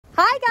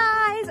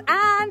Hi guys,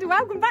 and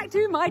welcome back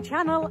to my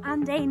channel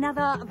and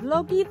another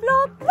vloggy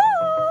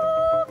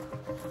vlog.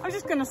 I'm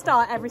just going to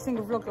start every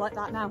single vlog like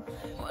that now.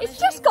 It's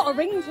just got a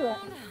ring to it.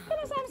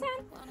 Hello,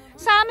 Sam.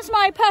 Sam's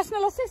my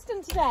personal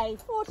assistant today.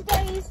 For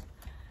today's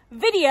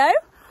video,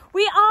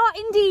 we are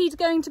indeed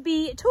going to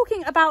be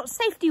talking about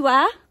safety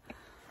wear,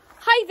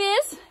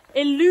 high-vis,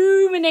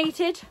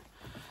 illuminated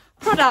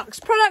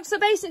products. Products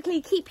that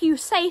basically keep you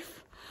safe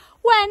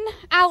when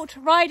out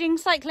riding,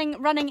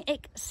 cycling, running,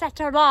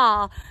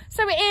 etc.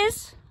 So it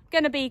is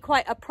going to be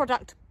quite a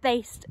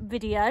product-based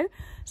video.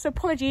 So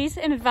apologies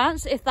in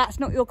advance if that's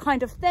not your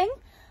kind of thing.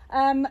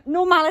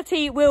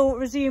 Normality will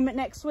resume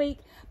next week,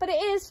 but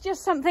it is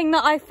just something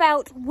that I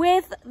felt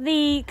with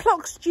the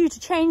clocks due to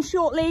change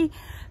shortly.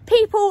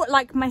 People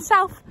like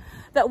myself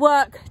that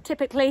work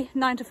typically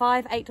 9 to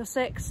 5, 8 to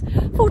 6,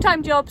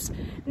 full-time jobs,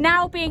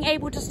 now being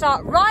able to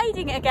start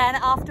riding again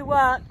after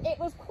work, it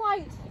was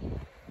quite...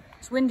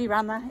 It's windy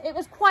around there. It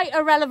was quite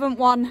a relevant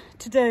one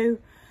to do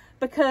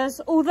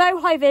because although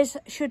high-vis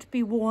should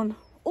be worn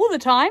all the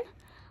time,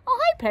 oh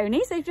hi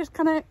ponies, they've just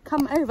kind of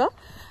come over.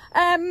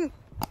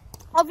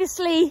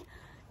 Obviously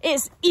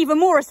it's even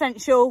more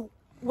essential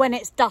when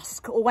it's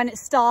dusk or when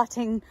it's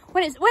starting,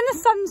 when the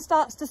sun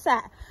starts to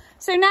set.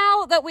 So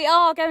now that we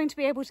are going to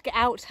be able to get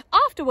out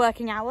after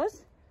working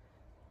hours,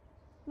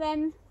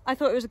 then I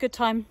thought it was a good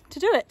time to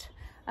do it.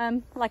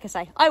 Like I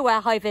say, I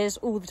wear high-vis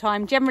all the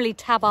time, generally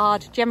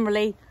tabard,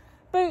 generally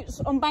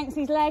boots on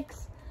Banksy's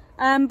legs,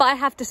 but I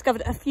have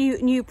discovered a few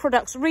new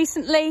products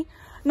recently,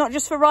 not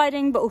just for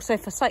riding but also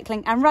for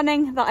cycling and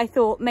running, that I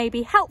thought may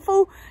be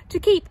helpful to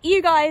keep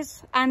you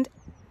guys and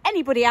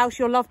anybody else,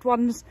 your loved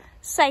ones,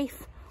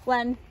 safe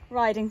when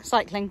riding,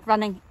 cycling,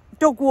 running,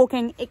 dog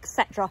walking,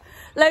 etc.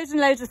 Loads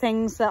and loads of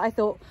things that I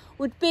thought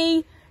would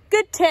be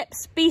good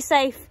tips. Be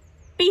safe,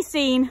 be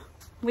seen,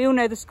 we all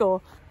know the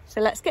score.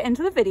 So let's get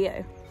into the video.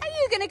 Are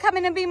you going to come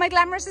in and be my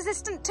glamorous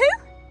assistant too?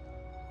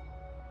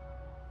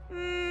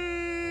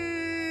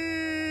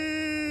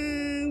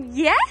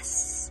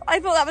 Yes,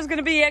 I thought that was going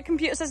to be a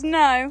computer says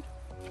no.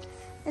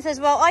 It says,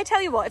 well, I tell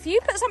you what, if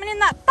you put something in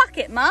that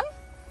bucket, mum,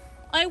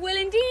 I will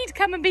indeed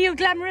come and be your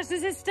glamorous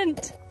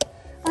assistant.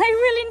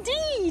 I will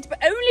indeed,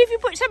 but only if you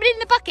put something in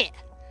the bucket.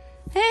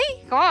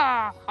 Hey?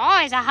 Oh,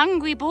 he's a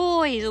hungry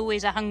boy. He's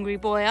always a hungry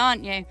boy,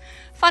 aren't you?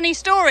 Funny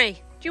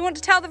story. Do you want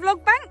to tell the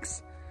vlog,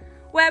 Banks?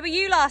 Where were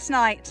you last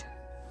night?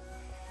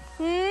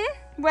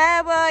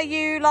 Where were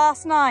you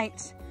last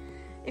night?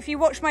 If you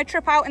watched my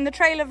trip out in the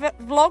trailer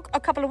vlog a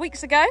couple of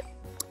weeks ago,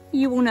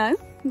 you will know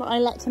that I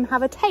let him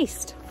have a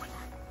taste,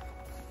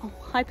 oh,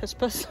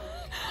 hyperspus,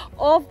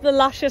 of the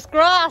luscious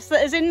grass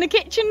that is in the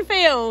kitchen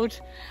field.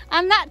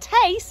 And that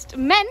taste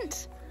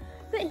meant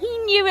that he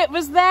knew it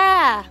was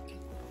there.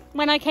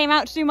 When I came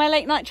out to do my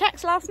late night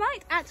checks last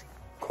night at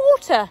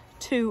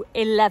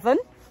 11:15,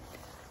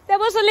 there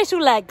was a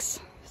little legs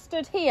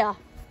stood here.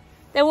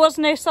 There was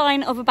no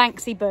sign of a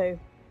Banksy boo.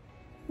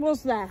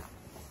 Was there?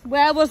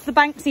 Where was the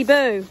Banksy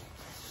boo?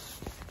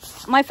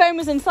 My phone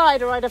was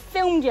inside, or I'd have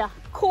filmed you,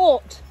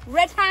 caught,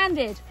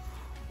 red-handed,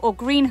 or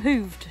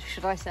green-hooved,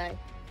 should I say.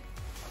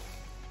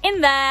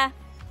 In there,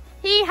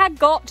 he had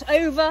got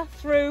over,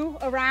 through,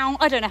 around,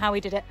 I don't know how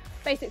he did it.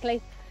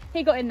 Basically,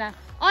 he got in there.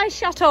 I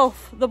shut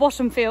off the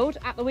bottom field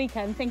at the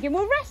weekend thinking,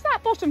 we'll rest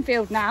that bottom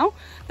field now.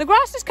 The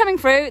grass is coming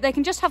through, they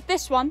can just have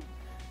this one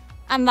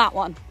and that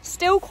one.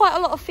 Still quite a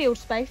lot of field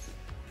space.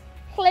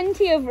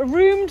 Plenty of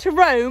room to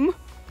roam.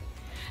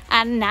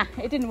 And nah,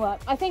 it didn't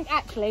work. I think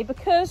actually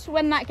because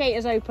when that gate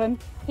is open,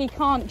 he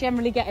can't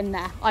generally get in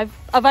there. I've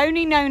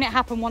only known it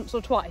happen once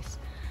or twice.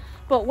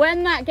 But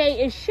when that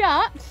gate is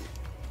shut,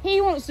 he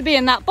wants to be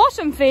in that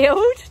bottom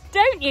field,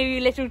 don't you,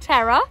 you little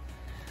terror?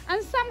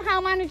 And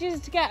somehow manages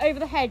to get over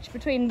the hedge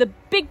between the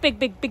big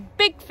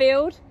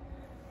field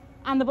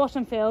and the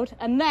bottom field.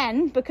 And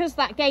then, because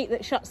that gate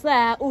that shuts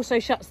there also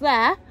shuts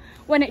there,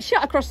 when it's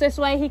shut across this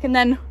way, he can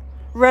then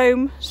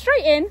roam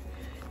straight in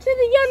to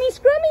the yummy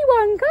scrummy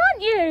one,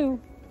 can't you?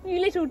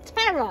 You little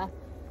terror.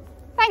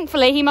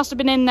 Thankfully, he must have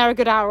been in there a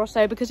good hour or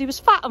so because he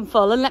was fat and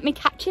full and let me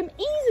catch him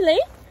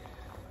easily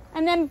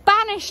and then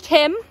banished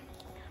him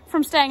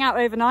from staying out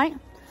overnight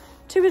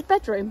to his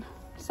bedroom.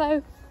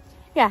 So,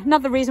 yeah,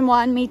 another reason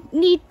why I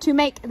need to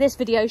make this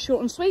video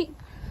short and sweet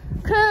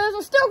because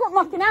I've still got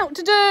mucking out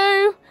to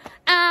do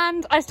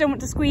and I still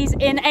want to squeeze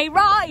in a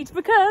ride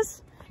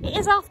because it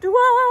is after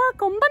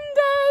work on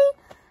Monday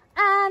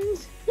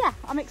and, yeah,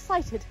 I'm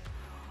excited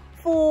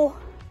for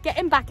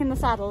getting back in the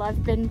saddle.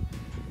 I've been,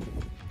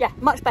 yeah,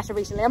 much better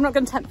recently. I'm not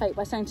going to tempt fate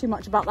by saying too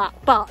much about that,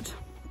 but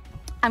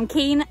I'm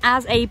keen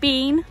as a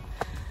bean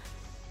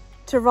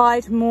to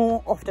ride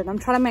more often. I'm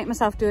trying to make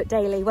myself do it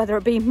daily, whether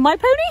it be my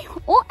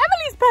pony or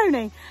Emily's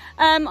pony.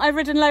 I've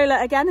ridden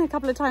Lola again a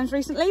couple of times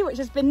recently, which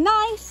has been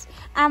nice,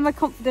 and my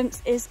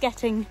confidence is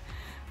getting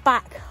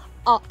back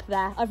up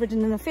there. I've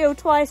ridden in the field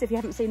twice. If you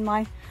haven't seen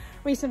my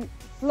recent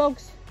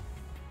vlogs,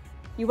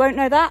 you won't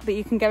know that, but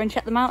you can go and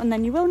check them out and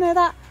then you will know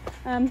that.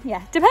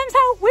 Yeah, depends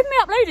how, with me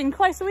uploading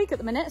twice a week at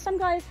the minute, some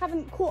guys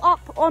haven't caught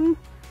up on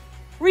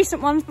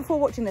recent ones before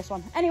watching this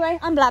one. Anyway,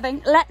 I'm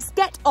blabbing. Let's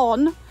get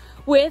on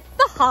with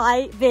the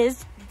high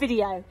vis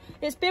video.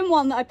 It's been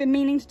one that I've been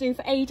meaning to do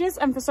for ages,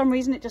 and for some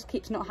reason it just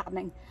keeps not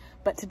happening.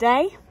 But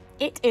today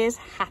it is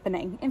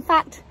happening. In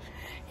fact,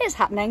 it's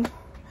happening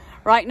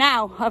right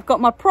now. I've got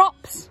my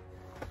props.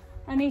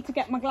 I need to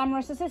get my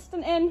glamorous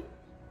assistant in,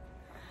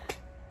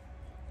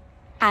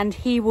 and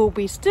he will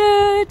be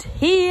stood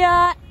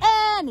here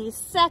any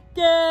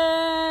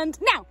second.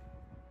 Now,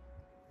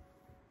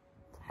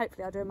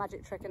 hopefully I'll do a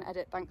magic trick and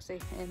edit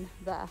Banksy in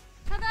there.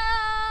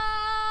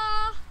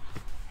 Ta-da!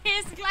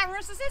 Here's the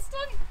glamorous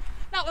assistant.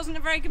 That wasn't a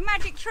very good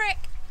magic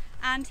trick.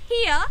 And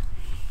here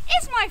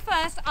is my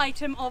first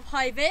item of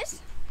high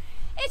vis.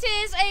 It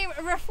is a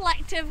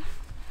reflective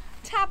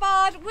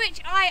tabard, which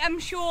I am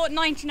sure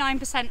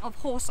 99% of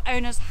horse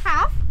owners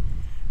have.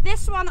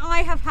 This one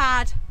I have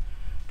had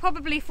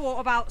probably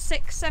for about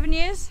 6-7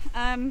 years.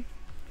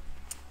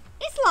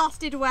 It's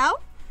lasted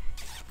well.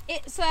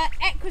 It's a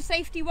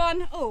Equisafety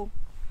one. Oh,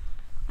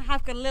 I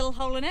have got a little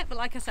hole in it, but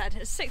like I said,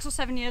 it's 6 or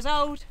 7 years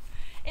old.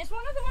 It's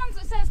one of the ones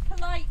that says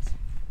polite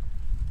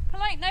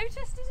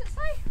notice, does it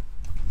say?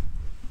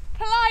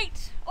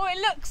 Polite, or it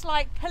looks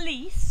like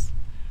police,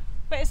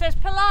 but it says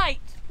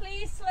polite,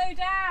 please slow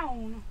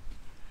down.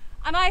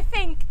 And I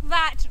think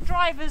that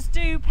drivers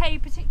do pay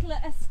particular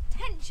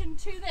attention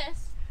to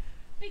this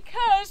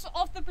because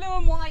of the blue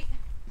and white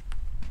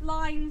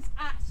lines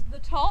at the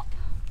top.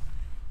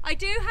 I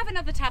do have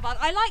another tabard.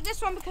 I like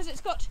this one because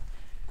it's got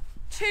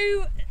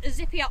 2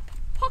 zippy up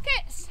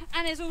pockets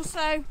and is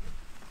also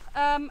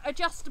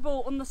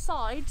adjustable on the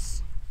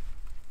sides.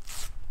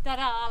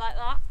 Da-da, like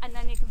that, and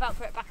then you can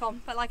velcro it back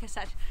on. But like I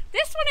said,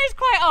 this one is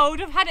quite old.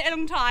 I've had it a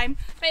long time,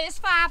 but it's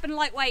fab and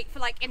lightweight for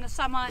like in the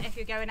summer if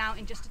you're going out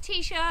in just a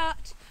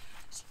t-shirt,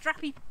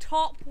 strappy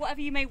top,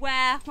 whatever you may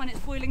wear when it's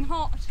boiling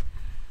hot.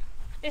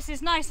 This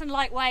is nice and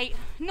lightweight,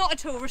 not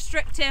at all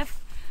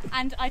restrictive,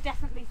 and I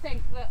definitely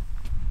think that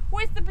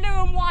with the blue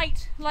and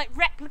white like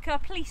replica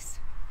police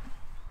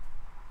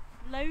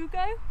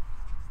logo,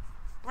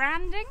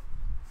 branding,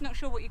 not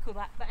sure what you call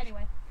that, but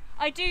anyway,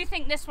 I do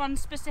think this one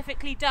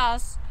specifically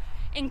does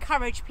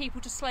encourage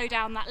people to slow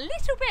down that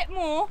little bit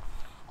more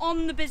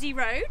on the busy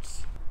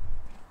roads.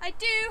 I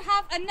do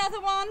have another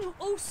one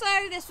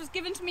also. This was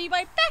given to me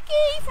by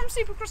Becky from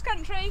Supercross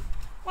Country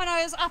when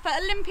I was up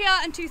at Olympia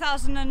in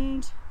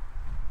 2019.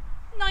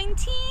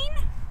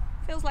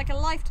 Feels like a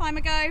lifetime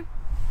ago.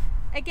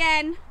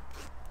 Again,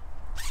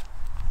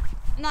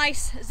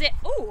 nice zip.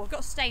 Oh, I've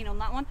got a stain on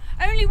that one.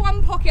 Only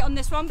 1 pocket on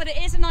this one, but it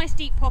is a nice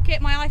deep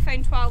pocket. My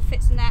iPhone 12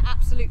 fits in there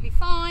absolutely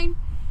fine.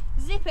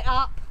 Zip it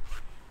up.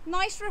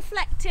 Nice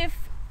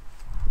reflective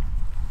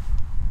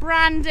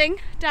branding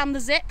down the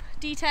zip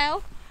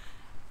detail.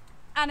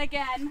 And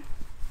again,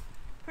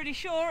 pretty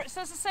sure it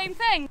says the same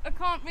thing. I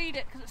can't read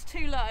it because it's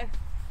too low.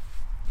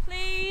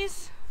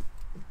 Please.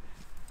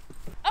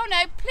 Oh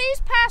no,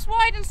 please pass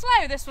wide and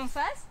slow, this one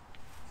says.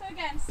 So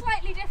again,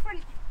 slightly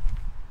different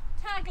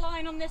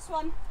tagline on this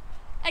one.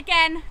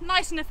 Again,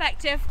 nice and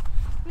effective,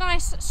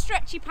 nice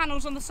stretchy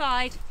panels on the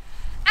side,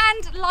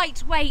 and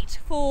lightweight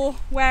for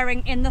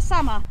wearing in the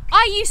summer.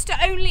 I used to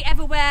only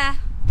ever wear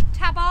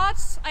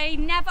tabards. I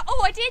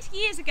did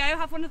years ago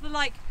have one of the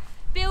like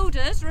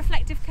builders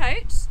reflective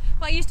coats,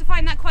 but I used to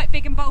find that quite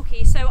big and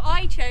bulky, so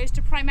I chose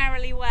to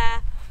primarily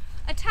wear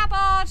a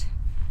tabard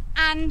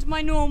and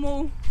my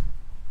normal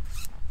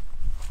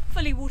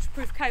fully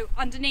waterproof coat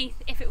underneath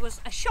if it was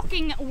a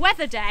shocking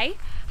weather day.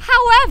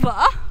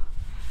 However,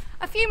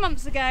 a few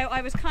months ago I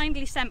was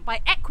kindly sent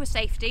by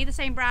Equisafety, the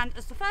same brand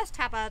as the first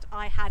tabard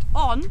I had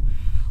on,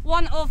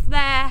 one of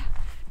their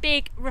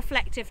big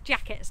reflective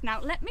jackets. Now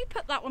let me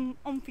put that one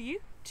on for you,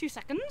 2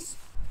 seconds.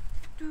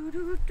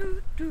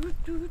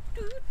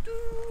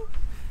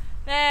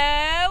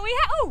 There we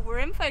have, oh, we're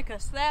in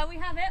focus. There we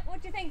have it.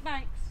 What do you think,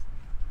 Banks?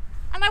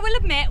 And I will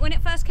admit, when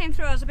it first came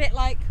through, I was a bit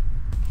like,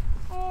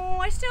 oh,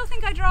 I still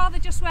think I'd rather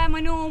just wear my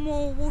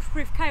normal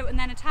waterproof coat and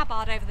then a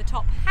tabard over the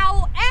top.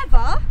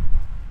 However,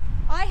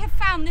 I have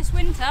found this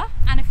winter,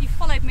 and if you've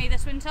followed me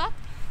this winter,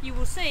 you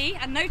will see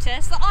and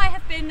notice that I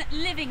have been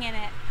living in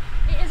it.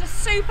 It is a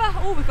super,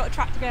 oh, we've got a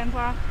tractor going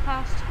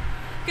past.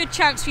 Good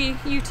chance for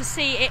you to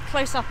see it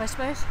close up, I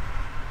suppose.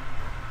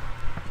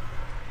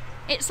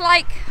 It's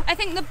like, I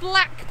think the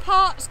black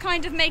parts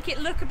kind of make it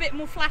look a bit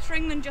more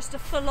flattering than just a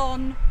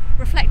full-on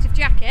reflective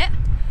jacket.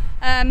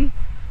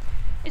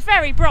 It's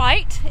very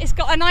bright. It's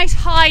got a nice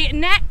high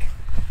neck,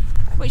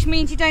 which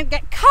means you don't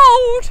get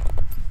cold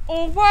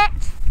or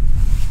wet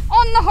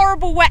on the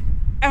horrible wet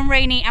and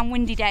rainy and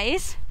windy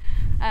days.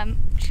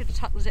 Should have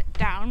tucked the zip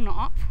down, not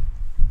up.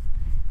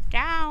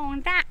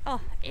 Down, that.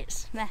 Oh,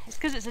 it's there. It's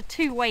because it's a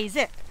 2-way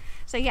zip.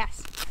 So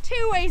yes,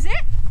 2-way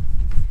zip.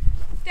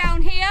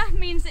 Down here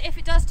means that if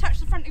it does touch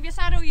the front of your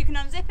saddle, you can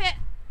unzip it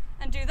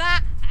and do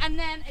that, and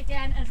then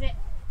again a zip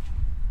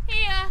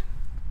here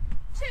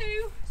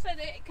too, so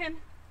that it can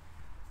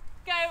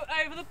go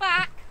over the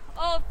back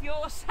of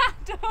your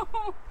saddle.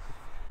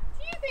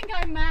 Do you think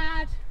I'm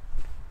mad?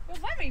 You're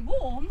very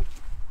warm.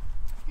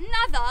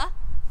 Another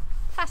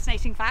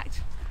fascinating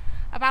fact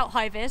about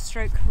high-vis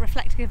stroke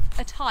reflective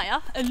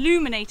attire,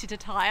 illuminated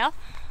attire,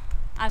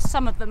 as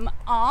some of them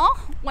are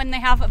when they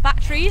have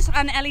batteries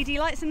and LED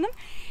lights in them,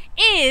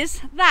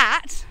 is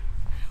that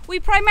we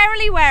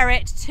primarily wear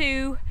it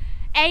to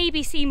A,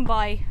 be seen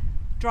by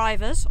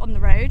drivers on the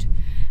road,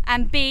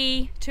 and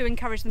B, to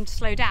encourage them to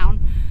slow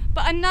down.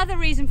 But another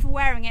reason for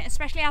wearing it,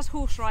 especially as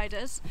horse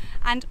riders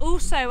and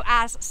also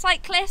as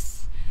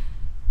cyclists,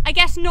 I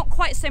guess not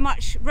quite so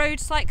much road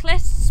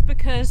cyclists,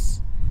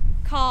 because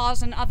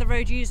cars and other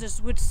road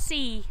users would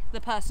see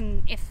the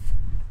person if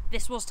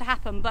this was to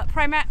happen, but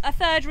a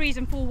third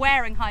reason for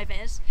wearing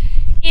high-vis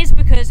is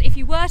because if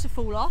you were to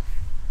fall off,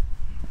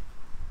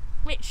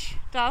 which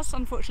does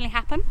unfortunately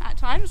happen at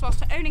times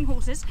whilst owning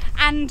horses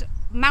and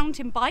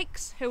mountain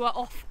bikes who are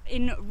off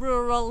in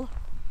rural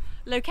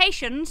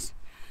locations,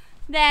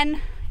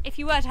 then if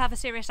you were to have a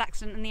serious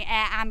accident and the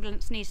air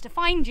ambulance needs to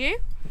find you,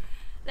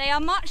 they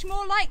are much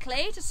more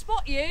likely to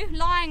spot you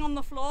lying on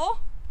the floor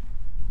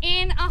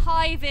in a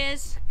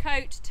high-vis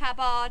coat,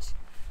 tabard,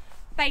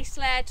 base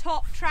layer,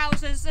 top,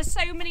 trousers. There's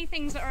so many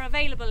things that are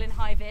available in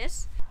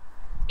high-vis.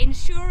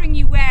 Ensuring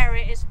you wear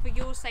it is for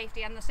your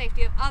safety and the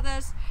safety of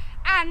others,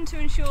 and to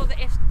ensure that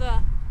if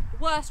the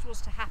worst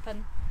was to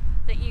happen,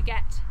 that you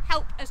get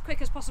help as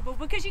quick as possible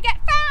because you get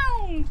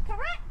found,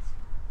 correct?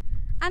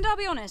 And I'll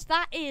be honest,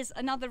 that is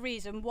another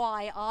reason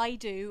why I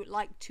do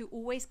like to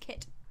always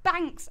kit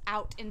Banks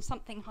out in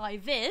something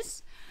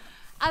high-vis,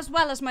 as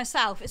well as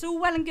myself. It's all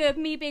well and good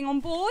me being on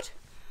board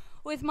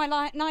with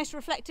my nice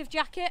reflective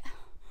jacket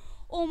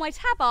or my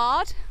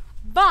tabard,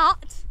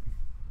 but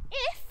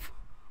if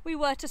we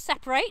were to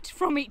separate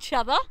from each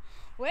other,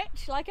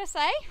 which, like I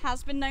say,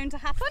 has been known to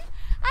happen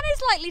and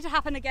is likely to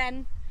happen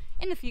again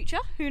in the future,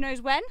 who knows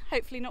when,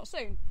 hopefully not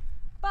soon.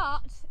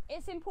 But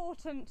it's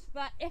important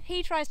that if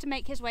he tries to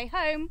make his way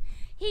home,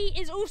 he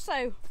is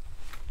also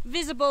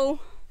visible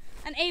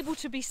and able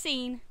to be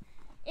seen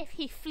if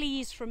he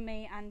flees from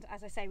me, and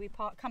as I say, we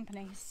part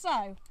company.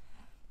 So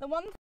the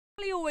one thing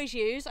I always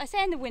use, I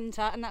say in the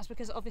winter, and that's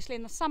because obviously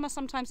in the summer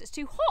sometimes it's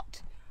too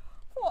hot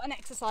for an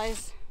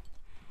exercise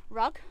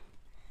rug,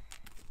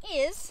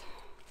 is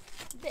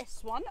this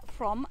one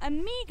from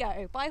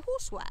Amigo by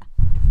Horseware.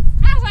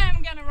 As I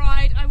am going to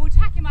ride, I will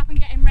tack him up and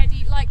get him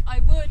ready like I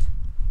would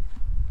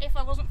if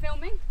I wasn't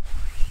filming.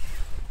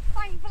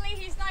 Thankfully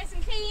he's nice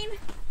and clean,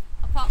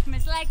 apart from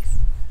his legs,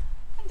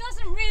 and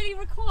doesn't really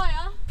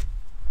require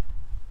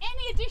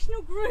any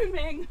additional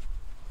grooming,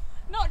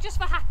 not just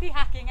for happy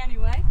hacking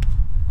anyway.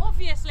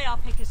 Obviously I'll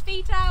pick his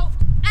feet out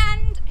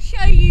and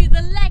show you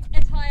the leg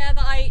attire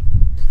that I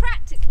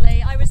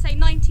practically, I would say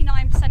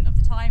 99%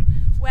 of the time,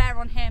 wear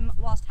on him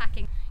whilst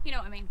hacking. You know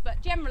what I mean?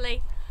 But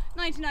generally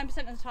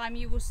 99% of the time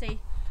you will see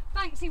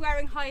Banksy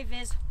wearing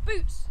high-vis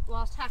boots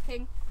whilst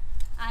hacking,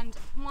 and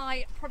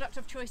my product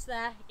of choice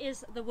there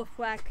is the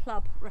Woofwear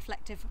Club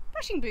reflective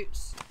brushing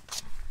boots.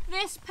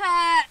 This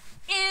pair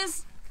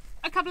is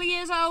a couple of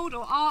years old,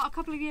 or are a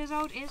couple of years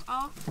old,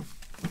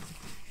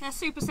 They're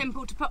super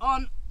simple to put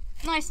on,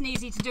 nice and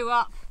easy to do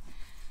up,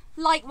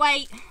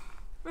 lightweight,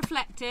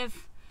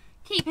 reflective,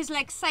 keep his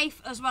legs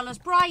safe as well as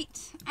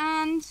bright,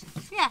 and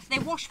yeah, they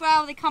wash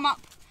well, they come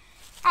up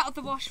out of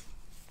the wash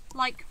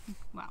like,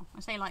 well,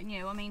 I say like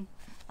new, I mean,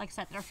 like I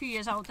said, they're a few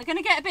years old. They're going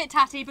to get a bit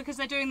tatty because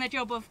they're doing their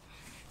job of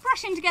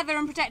brushing together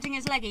and protecting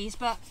his leggies,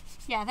 but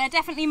yeah, they're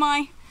definitely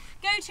my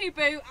go-to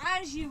boot,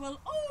 as you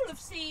will all have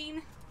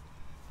seen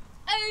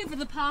over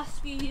the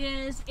past few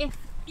years if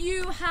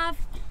you have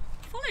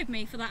followed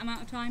me for that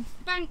amount of time.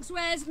 Banks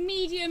wears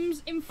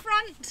mediums in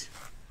front,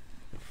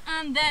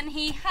 and then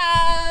he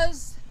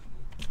has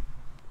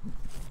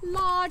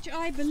large,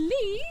 I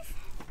believe.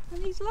 Are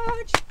these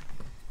large?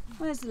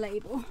 Where's the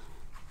label?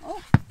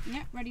 Oh,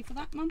 yeah, ready for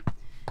that, Mum?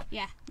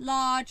 Yeah,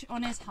 large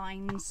on his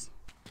hinds.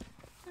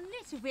 A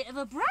little bit of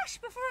a brush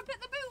before I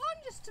put the boot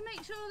on, just to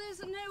make sure there's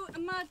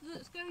no mud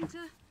that's going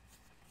to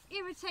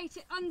irritate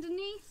it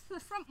underneath. The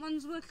front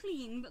ones were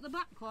clean, but the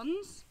back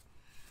ones,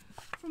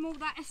 from all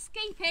that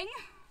escaping,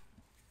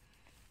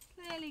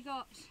 clearly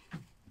got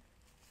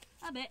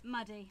a bit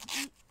muddy.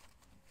 And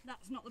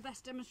that's not the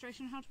best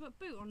demonstration of how to put a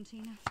boot on,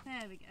 Tina.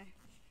 There we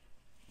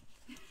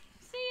go.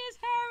 See his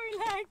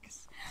hairy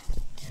legs?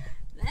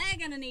 They're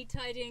going to need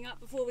tidying up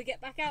before we get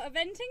back out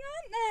eventing,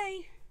 aren't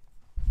they?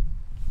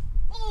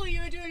 Oh,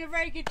 you're doing a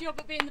very good job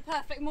at being the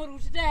perfect model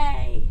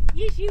today.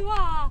 Yes, you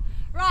are.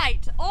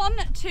 Right, on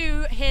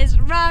to his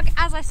rug.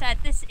 As I said,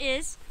 this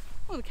is...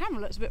 Oh, the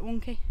camera looks a bit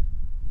wonky.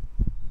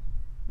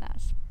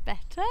 That's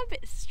better, a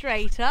bit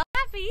straighter.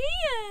 Happy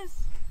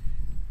ears!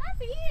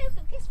 Happy ears!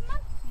 Got kiss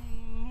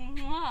Mum.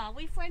 Are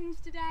we friends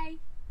today?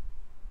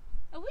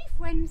 Are we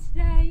friends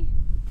today?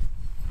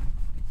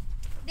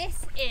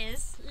 This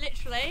is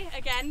literally,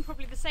 again,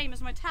 probably the same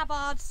as my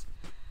tabards.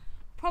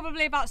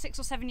 Probably about 6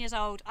 or 7 years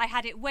old. I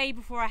had it way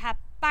before I had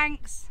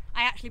Banks.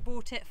 I actually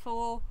bought it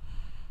for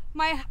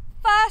my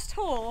first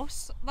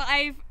horse that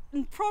I've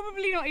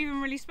probably not even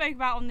really spoke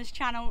about on this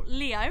channel,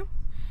 Leo.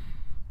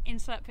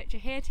 Insert picture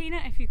here,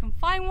 Tina, if you can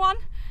find one.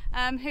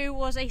 Who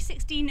was a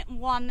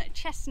 16-1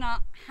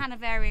 chestnut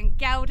Hanoverian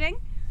gelding.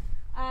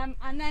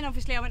 And then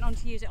obviously I went on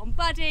to use it on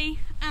Buddy,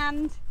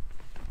 and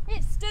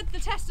it stood the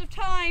test of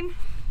time.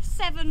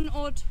 7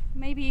 or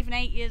maybe even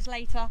 8 years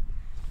later,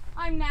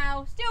 I'm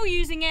now still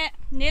using it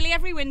nearly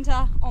every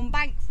winter on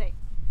Banksy.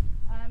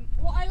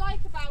 What I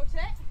like about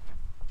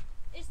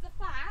it is the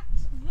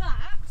fact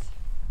that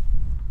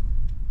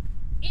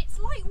it's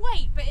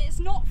lightweight, but it's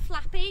not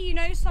flappy. You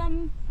know, I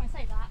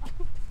say that,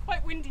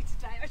 quite windy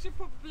today. I should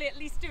probably at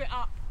least do it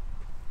up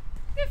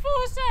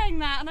before saying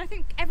that, and I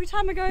think every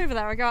time I go over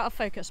there I go out of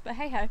focus, but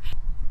hey ho.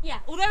 Yeah,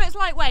 although it's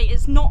lightweight,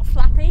 it's not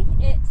flappy.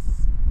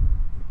 It's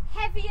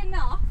heavy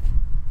enough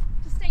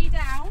to stay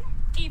down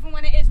even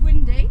when it is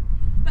windy,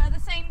 but at the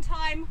same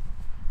time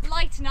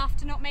light enough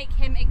to not make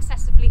him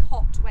excessively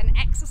hot when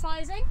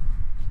exercising.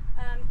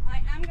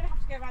 I am going to have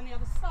to go around the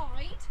other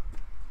side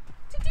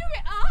to do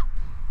it up,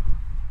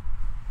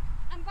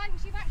 and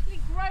Banks, you've actually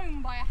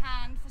grown by a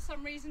hand for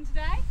some reason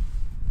today.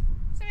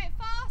 So it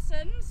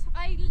fastens,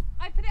 I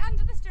put it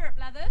under the stirrup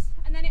leathers,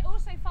 and then it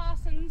also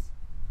fastens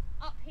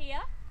up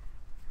here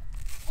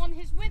on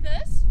his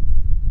withers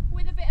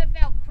with a bit of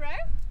Velcro.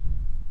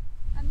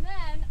 And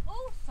then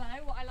also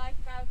what I like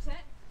about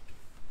it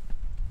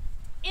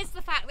is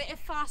the fact that it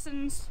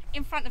fastens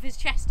in front of his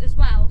chest as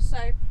well.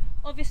 So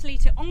obviously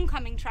to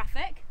oncoming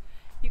traffic,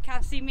 you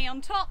can see me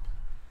on top,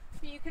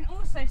 but you can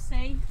also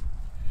see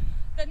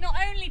that not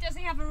only does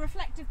he have a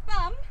reflective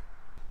bum,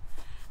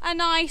 a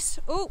nice,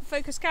 oh,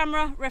 focus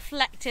camera,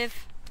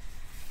 reflective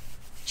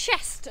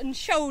chest and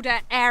shoulder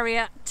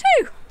area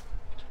too.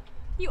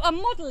 You are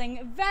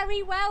modelling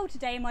very well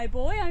today, my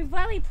boy. I'm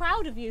very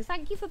proud of you.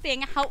 Thank you for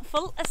being a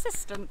helpful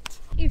assistant.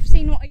 You've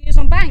seen what I use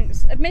on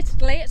Banks.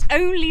 Admittedly, it's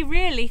only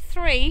really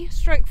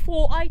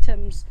 3/4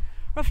 items.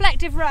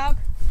 Reflective rug,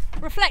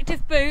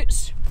 reflective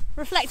boots,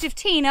 reflective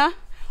Tina.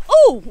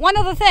 Oh, one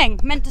other thing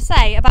meant to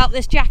say about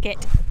this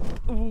jacket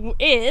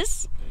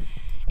is,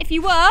 if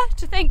you were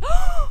to think,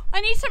 oh,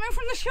 I need something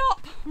from the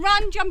shop,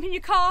 run, jump in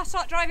your car,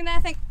 start driving there,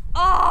 think,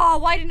 oh,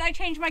 why didn't I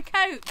change my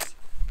coat?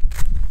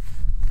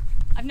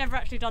 I've never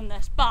actually done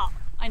this, but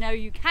I know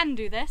you can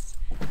do this.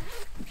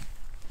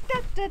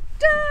 Da, da,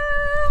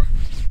 da.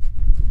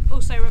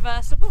 Also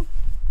reversible.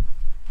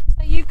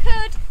 So you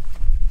could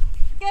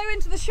go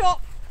into the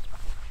shop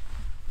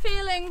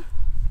feeling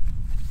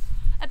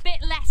a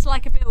bit less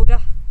like a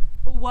builder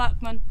or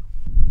workman.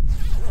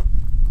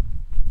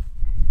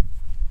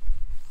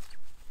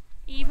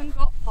 Even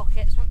got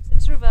pockets once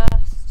it's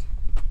reversed.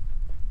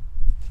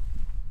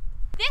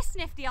 This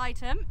nifty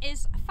item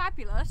is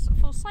fabulous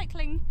for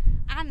cycling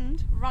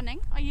and running.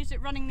 I used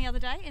it running the other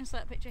day,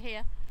 insert picture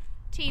here,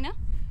 Tina.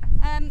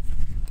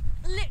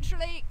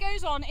 Literally it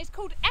goes on, it's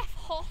called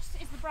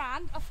FHoss is the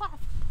brand. I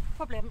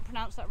probably haven't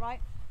pronounced that right.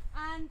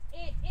 And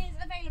it is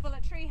available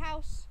at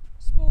Treehouse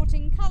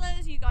Sporting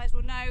Colours. You guys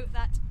will know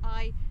that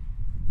I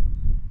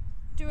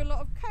do a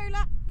lot of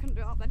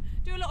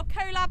do a lot of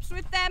collabs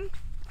with them.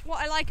 What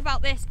I like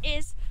about this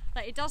is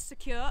that it does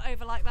secure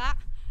over like that.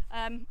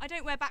 I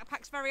don't wear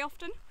backpacks very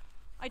often.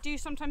 I do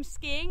sometimes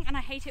skiing, and I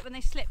hate it when they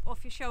slip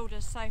off your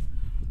shoulders. So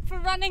for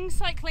running,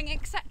 cycling,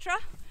 etc.,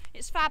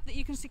 it's fab that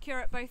you can secure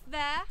it both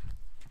there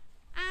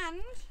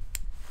and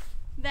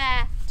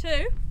there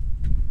too.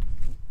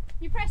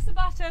 You press the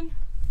button,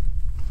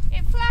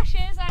 it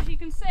flashes, as you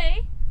can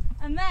see,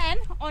 and then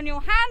on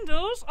your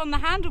handles, on the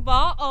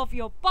handlebar of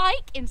your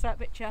bike, insert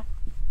picture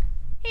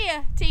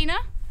here, Tina,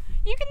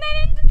 you can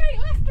then indicate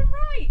left and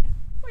right,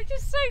 which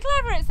is so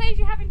clever. It saves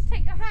you having to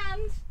take your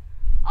hands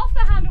off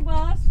the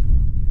handlebars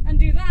and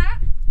do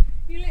that.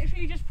 You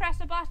literally just press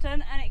a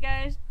button and it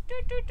goes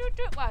doot, doot, doot,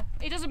 doot. Well,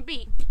 it doesn't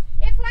beep.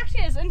 It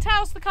flashes and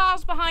tells the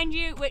cars behind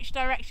you which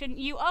direction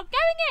you are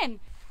going in.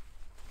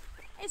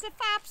 It's a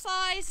fab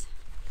size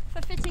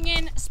for fitting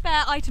in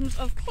spare items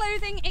of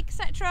clothing,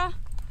 etc.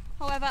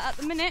 However, at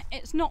the minute,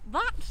 it's not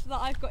that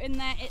I've got in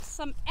there. It's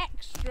some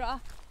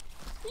extra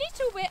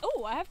little bit.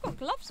 Oh, I have got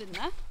gloves in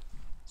there.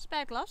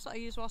 Spare gloves that I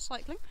use while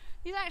cycling.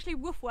 These are actually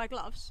woofwear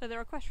gloves, so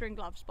they're equestrian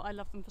gloves, but I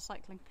love them for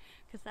cycling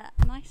because they're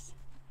nice,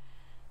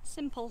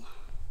 simple,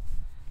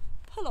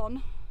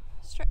 pull-on,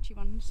 stretchy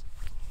ones.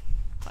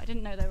 But I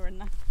didn't know they were in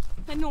there.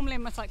 They're normally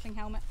in my cycling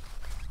helmet.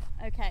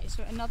 Okay,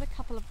 so another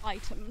couple of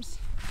items.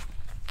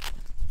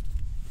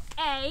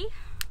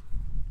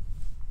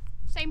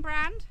 Same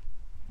brand.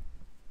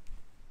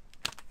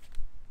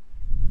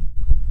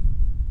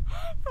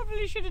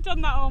 Probably should have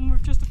done that on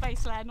with just a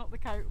base layer, not the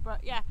coat,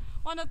 but yeah.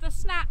 One of the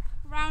snap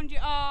round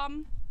your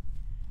arm,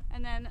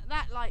 and then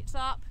that lights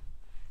up.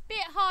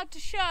 Bit hard to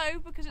show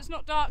because it's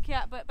not dark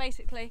yet, but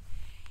basically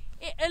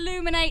it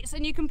illuminates,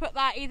 and you can put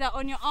that either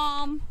on your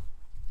arm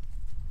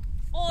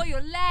or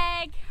your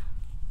leg,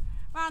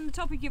 around the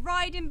top of your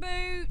riding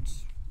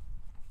boot,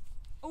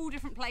 all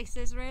different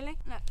places really.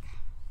 Look.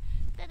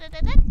 Da, da, da,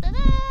 da, da,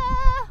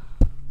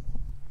 da.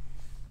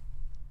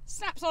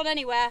 Snaps on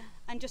anywhere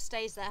and just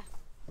stays there.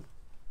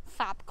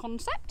 Fab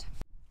concept.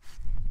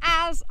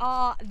 As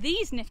are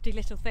these nifty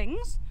little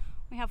things.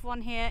 We have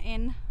one here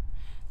in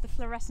the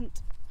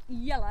fluorescent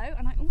yellow,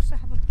 and I also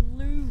have a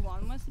blue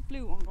one. Where's the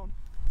blue one gone?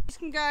 This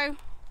can go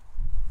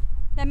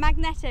They're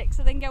magnetic,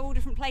 so they can go all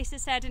different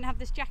places. So I didn't have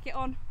this jacket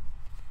on.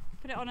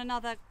 Put it on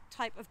another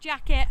type of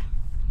jacket.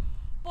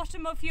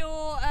 Bottom of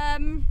your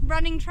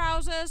running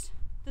trousers,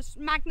 the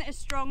magnet is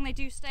strong, they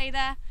do stay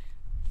there.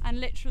 And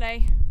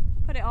literally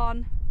put it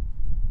on,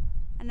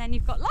 and then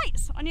you've got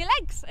lights on your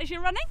legs as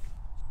you're running.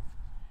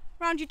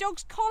 Around your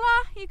dog's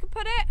collar you can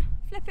put it,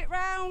 flip it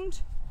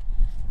round,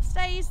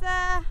 stays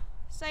there.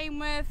 Same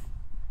with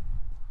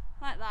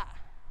like that.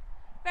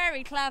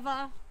 Very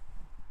clever.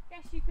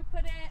 Guess you could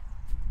put it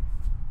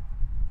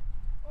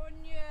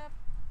on your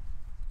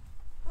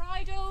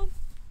bridle,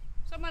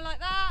 somewhere like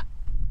that.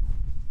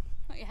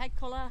 Not your head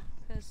collar,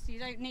 because you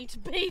don't need to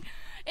be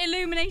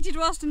illuminated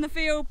whilst in the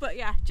field, but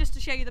yeah, just to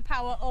show you the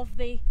power of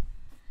the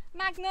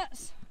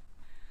magnets.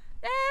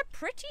 They're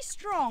pretty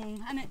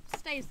strong and it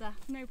stays there,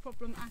 no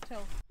problem at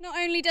all. Not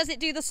only does it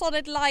do the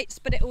solid lights,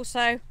 but it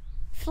also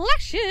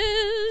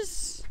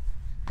flashes.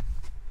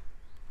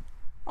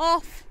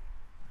 Off,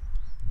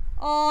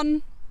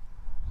 on,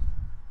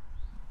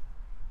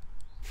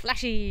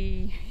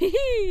 flashy.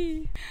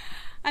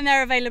 And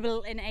they're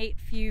available in a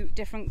few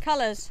different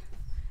colours.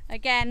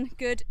 Again,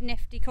 good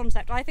nifty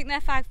concept. I think they're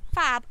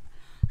fab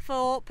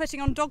for putting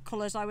on dog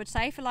collars, I would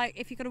say, for like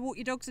if you've got to walk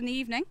your dogs in the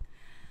evening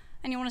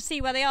and you want to see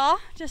where they are,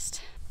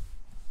 just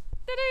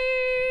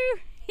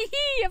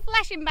a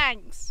flashing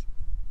banks.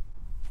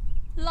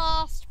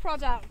 Last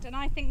product, and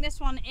I think this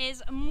one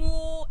is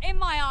more in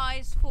my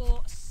eyes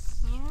for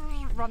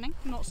running,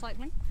 not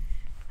cycling,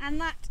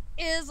 and that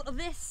is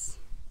this,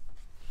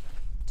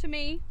 to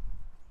me,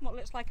 what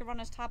looks like a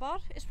runner's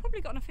tabard. It's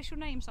probably got an official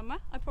name somewhere.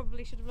 I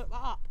probably should have looked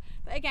that up.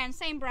 But again,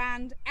 same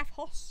brand,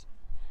 FHoss.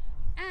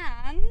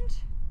 And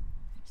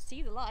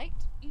see the light,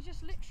 you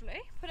just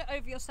literally put it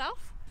over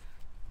yourself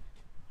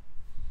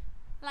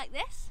like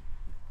this.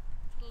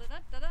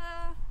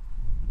 Ah,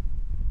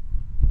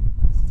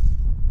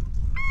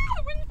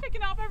 the wind's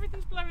picking up,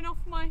 everything's blowing off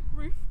my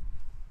roof.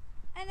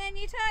 And then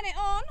you turn it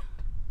on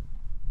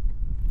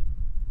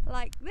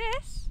like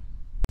this,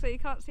 so you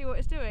can't see what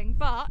it's doing.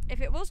 But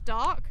if it was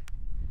dark,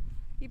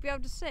 you'd be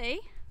able to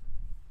see,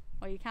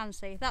 or you can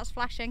see, that's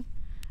flashing.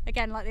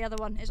 Again, like the other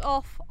one, it's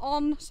off,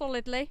 on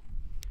solidly,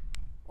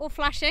 or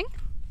flashing.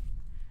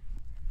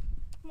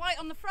 White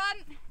on the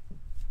front,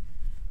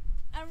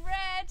 and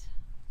red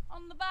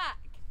on the back.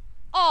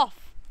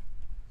 Off,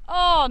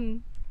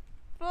 on,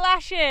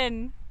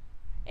 flashing.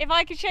 If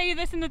I could show you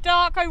this in the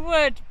dark, I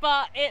would,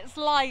 but it's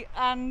light,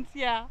 and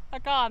yeah, I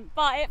can't.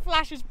 But it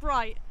flashes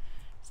bright.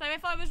 So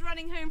if I was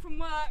running home from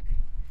work,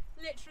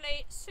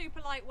 literally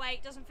super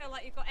lightweight, doesn't feel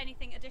like you've got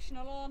anything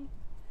additional on.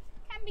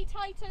 Can be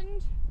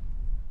tightened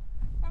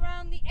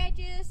around the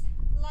edges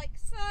like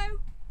so.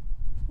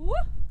 Woo!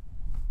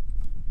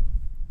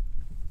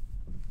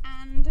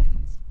 And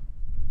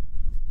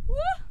woo!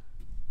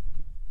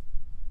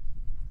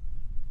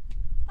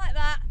 Like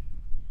that.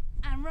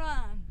 And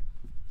run.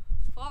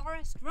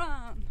 Forest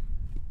run.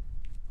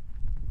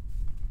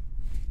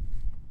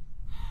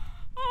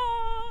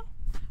 Oh.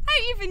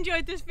 Hope you've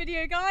enjoyed this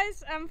video,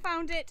 guys, and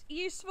found it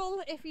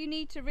useful if you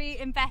need to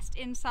reinvest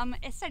in some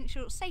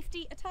essential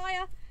safety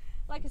attire.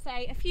 Like I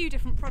say, a few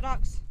different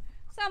products,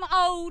 some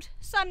old,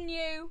 some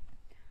new.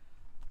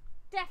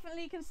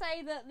 Definitely can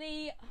say that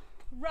the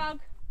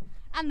rug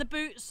and the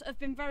boots have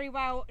been very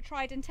well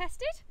tried and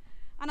tested,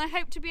 and I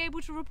hope to be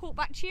able to report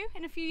back to you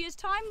in a few years'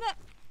 time that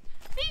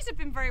these have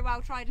been very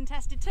well tried and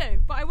tested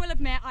too. But I will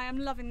admit, I am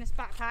loving this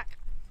backpack.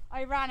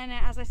 I ran in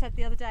it, as I said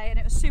the other day, and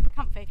it was super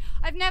comfy.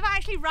 I've never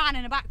actually ran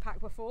in a backpack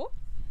before.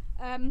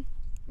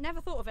 Never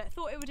thought of it.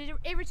 Thought it would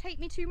irritate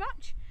me too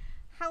much.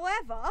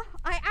 However,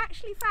 I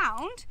actually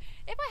found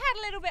if I had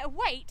a little bit of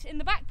weight in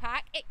the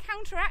backpack, it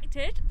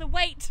counteracted the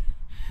weight,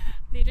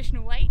 the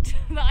additional weight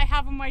that I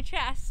have on my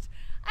chest,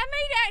 and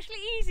made it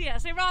actually easier.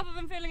 So rather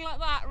than feeling like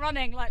that,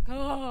 running like,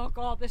 oh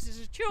God, this is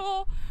a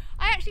chore,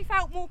 I actually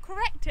felt more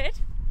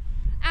corrected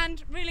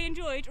and really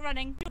enjoyed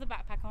running with the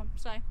backpack on.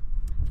 So,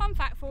 fun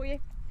fact for you.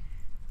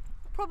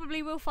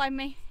 Probably will find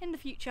me in the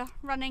future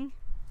running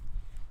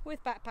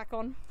with backpack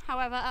on.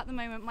 However, at the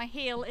moment my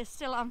heel is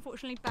still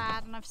unfortunately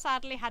bad, and I've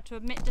sadly had to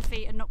admit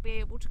defeat and not be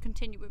able to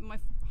continue with my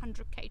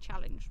 100k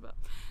challenge, but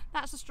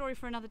that's a story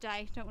for another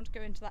day. Don't want to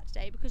go into that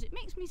today because it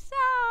makes me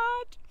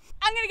sad.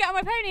 I'm going to get on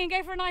my pony and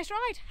go for a nice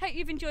ride. Hope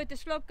you've enjoyed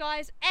this vlog,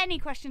 guys. Any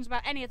questions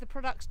about any of the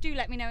products, do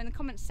let me know in the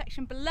comments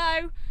section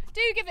below.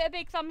 Do give it a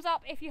big thumbs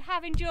up if you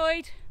have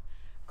enjoyed.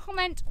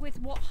 Comment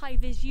with what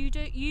high-vis you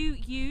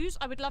use.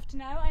 I would love to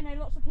know. I know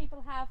lots of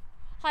people have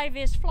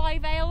high-vis fly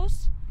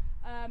veils,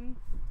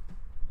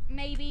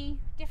 maybe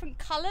different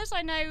colours.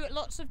 I know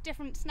lots of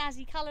different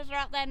snazzy colours are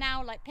out there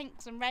now, like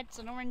pinks and reds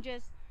and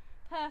oranges.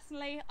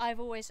 Personally, I've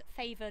always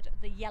favoured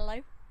the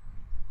yellow.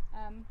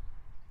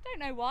 Don't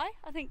know why.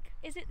 I think,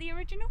 is it the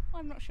original?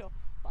 I'm not sure,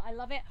 but I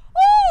love it.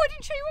 Oh, I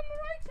didn't show you one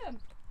more item.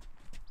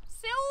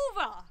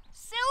 Silver.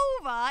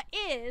 Silver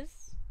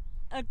is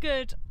a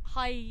good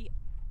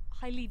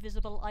highly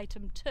visible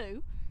item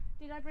too.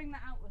 Did I bring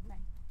that out with me?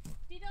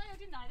 Did I or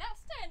didn't I? That's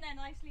staying there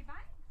nicely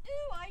back.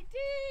 Ooh, I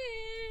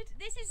did.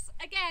 This is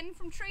again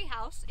from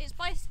Treehouse. It's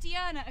by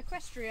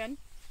Equestrian.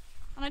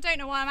 And I don't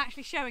know why I'm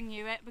actually showing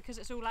you it because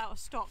it's all out of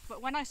stock,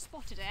 but when I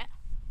spotted it,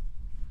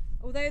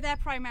 although they're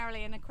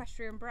primarily an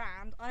equestrian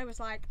brand, I was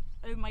like,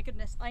 oh my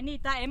goodness, I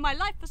need that in my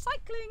life for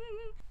cycling.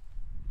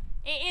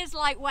 It is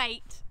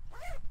lightweight.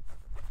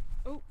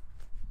 Oh,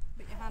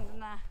 put your hand in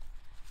there.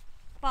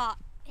 But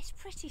it's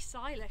pretty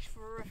stylish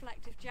for a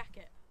reflective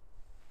jacket.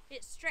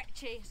 It's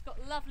stretchy, it's got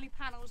lovely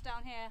panels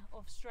down here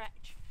of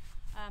stretch.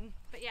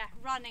 But yeah,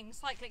 running,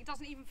 cycling, it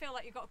doesn't even feel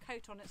like you've got a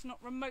coat on. It's not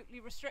remotely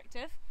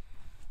restrictive.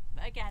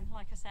 But again,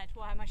 like I said,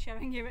 why am I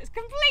showing you? It's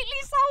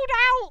completely sold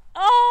out.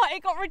 Oh,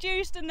 it got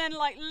reduced and then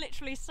like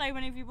literally so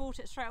many of you bought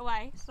it straight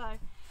away. So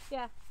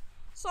yeah,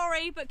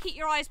 sorry, but keep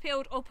your eyes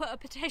peeled or put a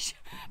petition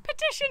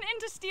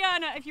into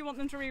Stierna if you want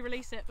them to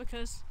re-release it,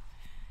 because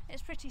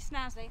it's pretty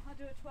snazzy. I'll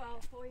do a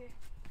 12 for you.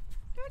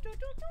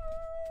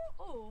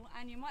 Oh,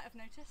 and you might have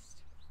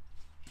noticed,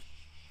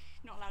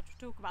 not allowed to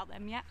talk about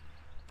them yet.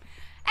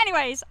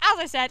 Anyways, as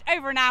I said,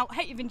 over and out.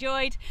 Hope you've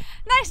enjoyed.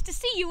 Nice to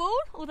see you all,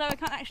 although I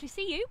can't actually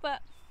see you,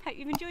 but hope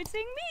you've enjoyed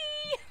seeing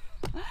me.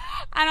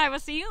 And I will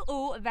see you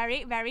all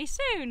very, very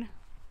soon.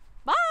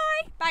 Bye.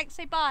 Thanks,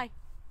 say bye.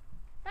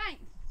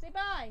 Thanks, say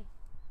bye.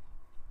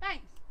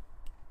 Thanks.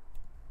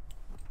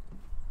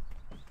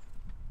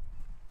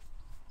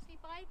 Say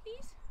bye,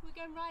 please. We're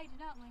going riding,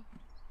 aren't we?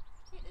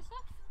 Take this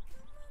off.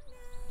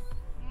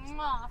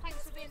 Mwah,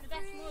 thanks for being the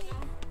best model.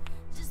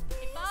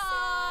 Say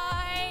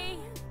bye.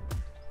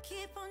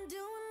 Keep on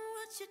doing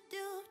what you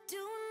do,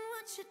 doing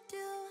what you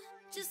do.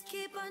 Just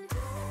keep on doing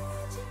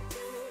what you do.